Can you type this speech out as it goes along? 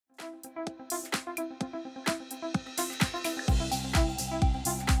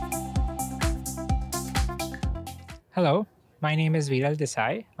Hello, my name is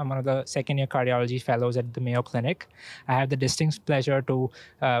Desai. I'm one of the second-year cardiology fellows at the Mayo Clinic. I have the distinct pleasure to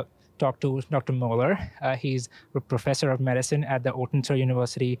talk to Dr. Møller. He's a professor of medicine at the Odense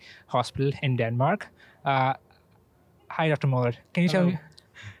University Hospital in Denmark. Hi, Dr. Møller. Can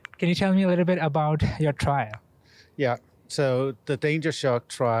you tell me a little bit about your trial? Yeah, so the DanGer shock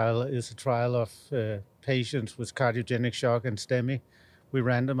trial is a trial of patients with cardiogenic shock and STEMI. We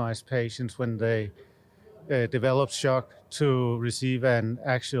randomize patients when they develop shock to receive an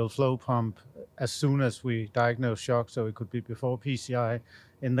axial flow pump as soon as we diagnose shock, so it could be before PCI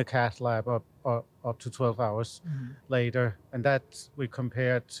in the cath lab up to 12 hours later. And that we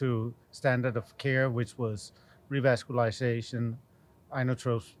compared to standard of care, which was revascularization,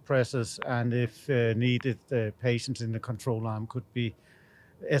 inotropesis, and if needed, the patients in the control arm could be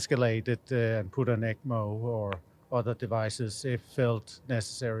escalated and put on ECMO or other devices if felt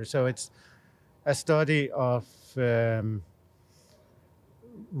necessary. So it's a study of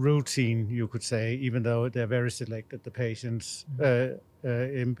routine, you could say, even though they're very selected, the patients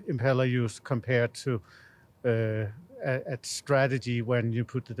impeller use compared to a strategy when you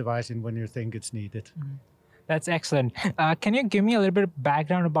put the device in when you think it's needed. That's excellent. Can you give me a little bit of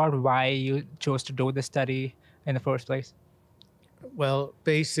background about why you chose to do this study in the first place? Well,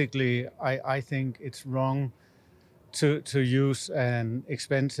 basically, I think it's wrong to use an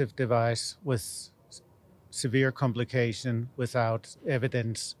expensive device with severe complication without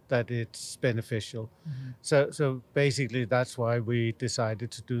evidence that it's beneficial. So basically, that's why we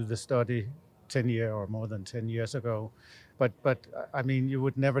decided to do the study 10 years or more than 10 years ago. But I mean, you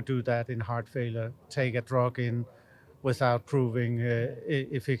would never do that in heart failure, take a drug in without proving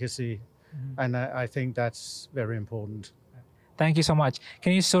efficacy. And I think that's very important. Thank you so much.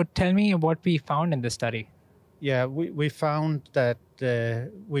 Can you tell me what we found in this study? Yeah, we found that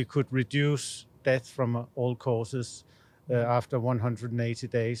we could reduce death from all causes after 180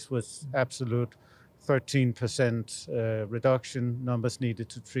 days with absolute 13% reduction. Numbers needed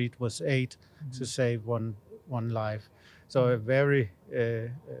to treat was 8 to save one life. So a very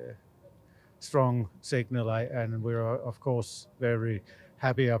strong signal, and we're of course very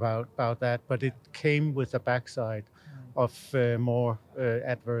happy about that. But it came with a backside of more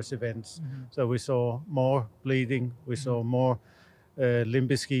adverse events. So we saw more bleeding, we saw more limb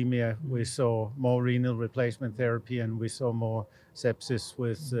ischemia, we saw more renal replacement therapy, and we saw more sepsis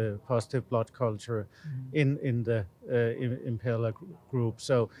with positive blood culture in the impeller group.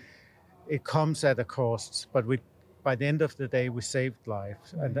 So it comes at a cost, but by the end of the day, we saved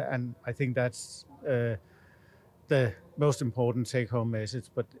lives, and I think that's the most important take-home message,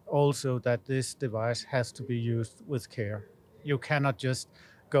 but also that this device has to be used with care. You cannot just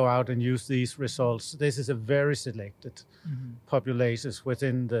go out and use these results. This is a very selected populations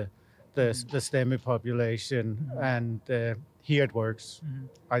within the STEMI population, and here it works.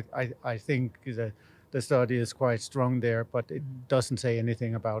 I think the study is quite strong there, but it doesn't say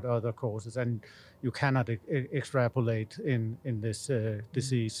anything about other causes, and you cannot extrapolate in this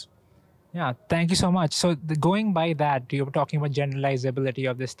disease. Yeah, thank you so much. So going by that, you were talking about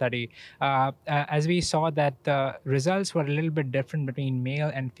generalizability of this study. As we saw that the results were a little bit different between male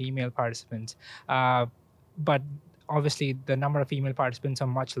and female participants. But obviously the number of female participants are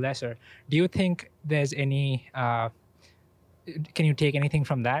much lesser. Do you think there's any, can you take anything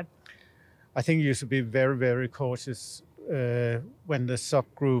from that? I think you should be very, very cautious when the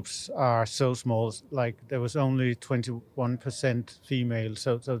subgroups are so small. Like there was only 21% female,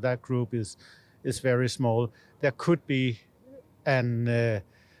 so that group is very small. There could be an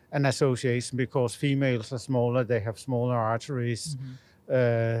association because females are smaller, they have smaller arteries,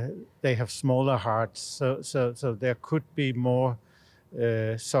 they have smaller hearts, so there could be more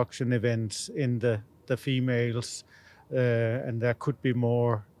suction events in the females, and there could be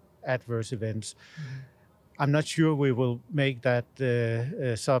more adverse events. I'm not sure we will make that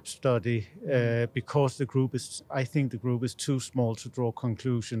sub-study because I think the group is too small to draw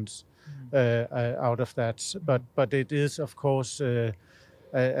conclusions out of that. But it is, of course, a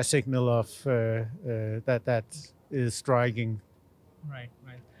signal of that is striking. Right.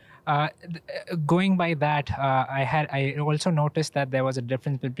 Going by that, I also noticed that there was a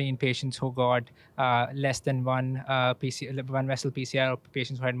difference between patients who got less than one vessel PCI or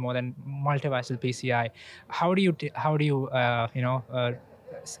patients who had more than multi-vessel PCI. How do you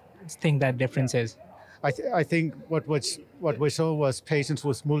think that difference is? I think what we saw was patients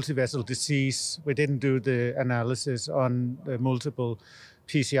with multi-vessel disease. We didn't do the analysis on the multiple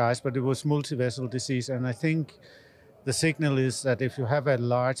PCIs, but it was multi-vessel disease, and I think the signal is that if you have a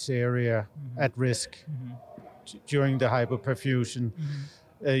large area at risk during the hypoperfusion,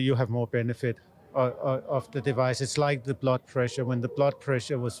 you have more benefit. of the device. It's like the blood pressure. When the blood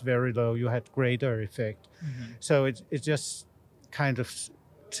pressure was very low, you had greater effect. So it just kind of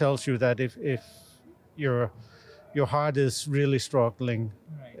tells you that if your heart is really struggling,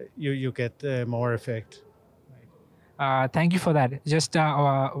 you get more effect. Thank you for that. Just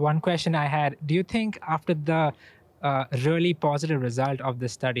one question I had. Do you think after the really positive result of the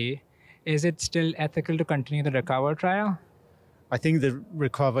study, is it still ethical to continue the RECOVER trial? I think the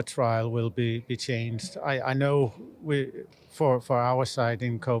RECOVER trial will be changed. I know for our side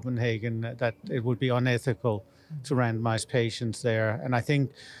in Copenhagen that it would be unethical to randomize patients there. And I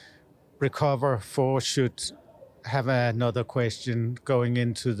think RECOVER 4 should have another question going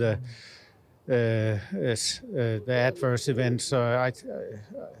into the adverse events. So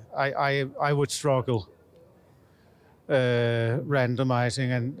I would struggle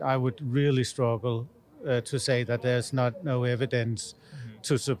randomizing, and I would really struggle to say that there's no evidence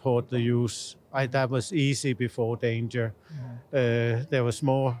to support the use. That was easy before DanGer. There was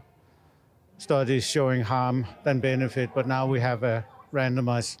more studies showing harm than benefit, but now we have a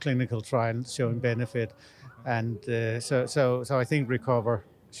randomized clinical trial showing benefit, and so I think RECOVER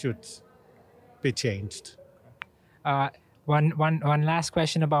should be changed. One last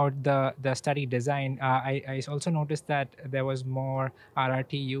question about the study design. I also noticed that there was more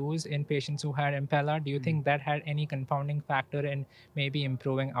RRT use in patients who had Impeller. Do you think that had any confounding factor in maybe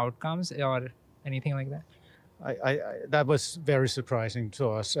improving outcomes or anything like that? That was very surprising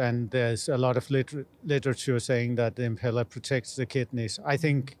to us, and there's a lot of literature saying that the Impeller protects the kidneys. I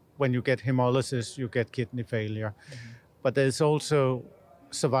think when you get hemolysis, you get kidney failure. But there's also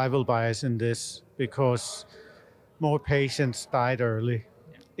survival bias in this, because more patients died early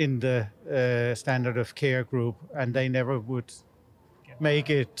in the standard of care group, and they never would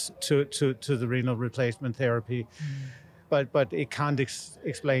make it to the renal replacement therapy. But it can't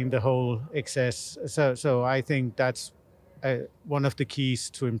explain the whole excess. So I think that's one of the keys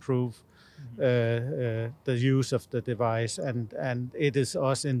to improve the use of the device, and it is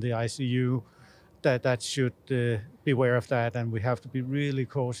us in the ICU that should be aware of that, and we have to be really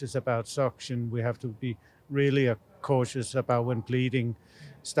cautious about suction. We have to be really cautious about when bleeding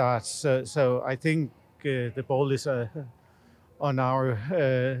starts. So I think the ball is on our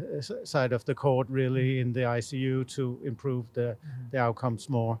side of the court, really, in the ICU to improve the outcomes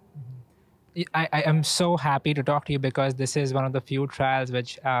more. I am so happy to talk to you, because this is one of the few trials,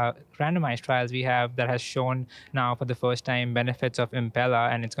 which randomized trials we have, that has shown now for the first time benefits of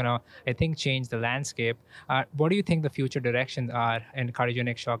Impeller, and it's going to, I think, change the landscape. What do you think the future directions are in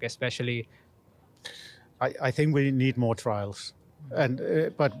cardiogenic shock, especially? I think we need more trials,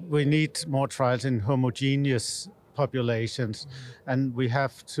 but we need more trials in homogeneous populations, and we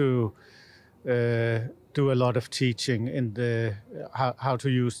have to do a lot of teaching in the how to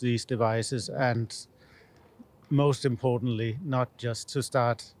use these devices, and most importantly, not just to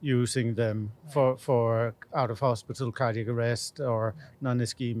start using them for out of hospital cardiac arrest or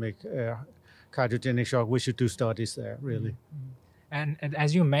non-ischemic cardiogenic shock. We should do studies there, really. And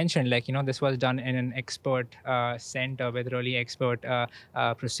as you mentioned, this was done in an expert center with really expert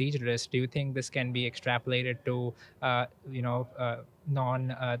procedurists. Do you think this can be extrapolated to,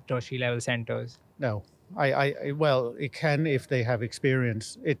 non-tertiary level centers? No, well, it can if they have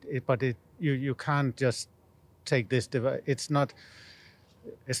experience. But you can't just take this device. It's not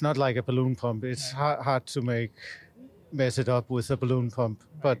like a balloon pump. It's hard to mess it up with a balloon pump.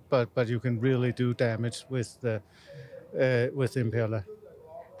 But you can really do damage with Impeller.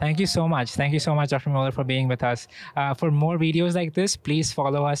 Thank you so much. Thank you so much, Dr. Møller, for being with us. For more videos like this, please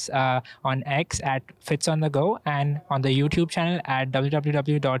follow us on X at FITsOnTheGo, and on the YouTube channel at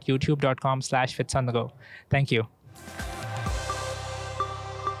www.youtube.com/FITsOnTheGo. Thank you.